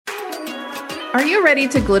Are you ready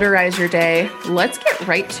to glitterize your day? Let's get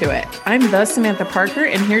right to it. I'm the Samantha Parker,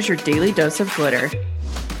 and here's your daily dose of glitter.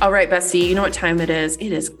 All right, bestie, you know what time it is?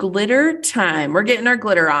 It is glitter time. We're getting our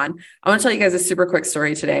glitter on. I want to tell you guys a super quick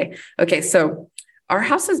story today. Okay, so our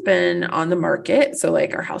house has been on the market. So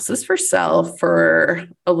like our house is for sale for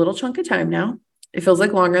a little chunk of time now. It feels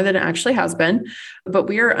like longer than it actually has been, but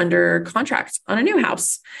we are under contract on a new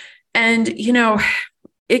house. And, you know,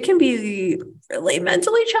 it can be really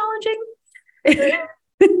mentally challenging.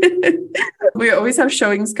 We always have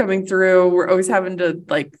showings coming through. We're always having to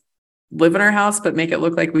like live in our house, but make it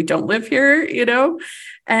look like we don't live here, you know?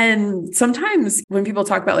 And sometimes when people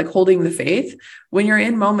talk about like holding the faith, when you're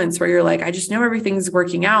in moments where you're like, I just know everything's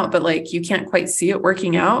working out, but like, you can't quite see it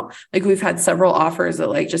working out. Like we've had several offers that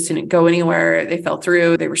like just didn't go anywhere. They fell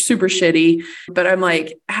through. They were super shitty. But I'm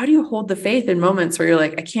like, how do you hold the faith in moments where you're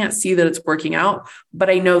like, I can't see that it's working out,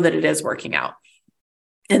 but I know that it is working out.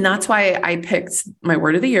 And that's why I picked my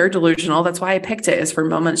word of the year, delusional. That's why I picked it, is for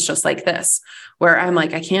moments just like this, where I'm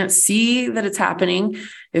like, I can't see that it's happening.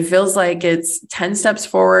 It feels like it's 10 steps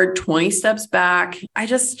forward, 20 steps back. I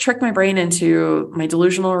just trick my brain into my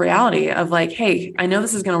delusional reality of like, hey, I know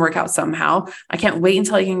this is going to work out somehow. I can't wait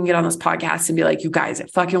until I can get on this podcast and be like, you guys,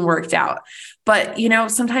 it fucking worked out. But, you know,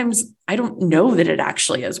 sometimes I don't know that it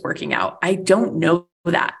actually is working out. I don't know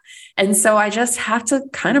that. And so I just have to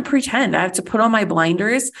kind of pretend. I have to put on my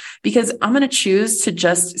blinders because I'm going to choose to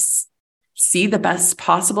just see the best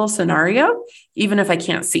possible scenario, even if I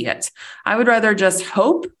can't see it. I would rather just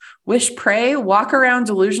hope, wish, pray, walk around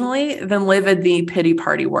delusionally than live in the pity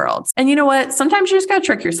party world. And you know what? Sometimes you just got to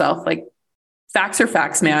trick yourself. Like facts are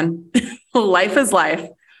facts, man. Life is life.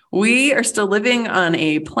 We are still living on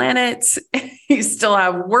a planet. You still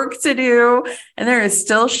have work to do, and there is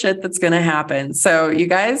still shit that's going to happen. So you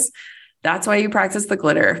guys, that's why you practice the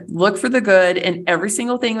glitter. Look for the good in every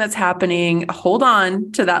single thing that's happening. Hold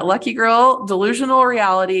on to that lucky girl delusional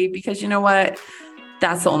reality, because you know what?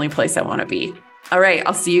 That's the only place I want to be. All right.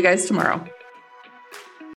 I'll see you guys tomorrow.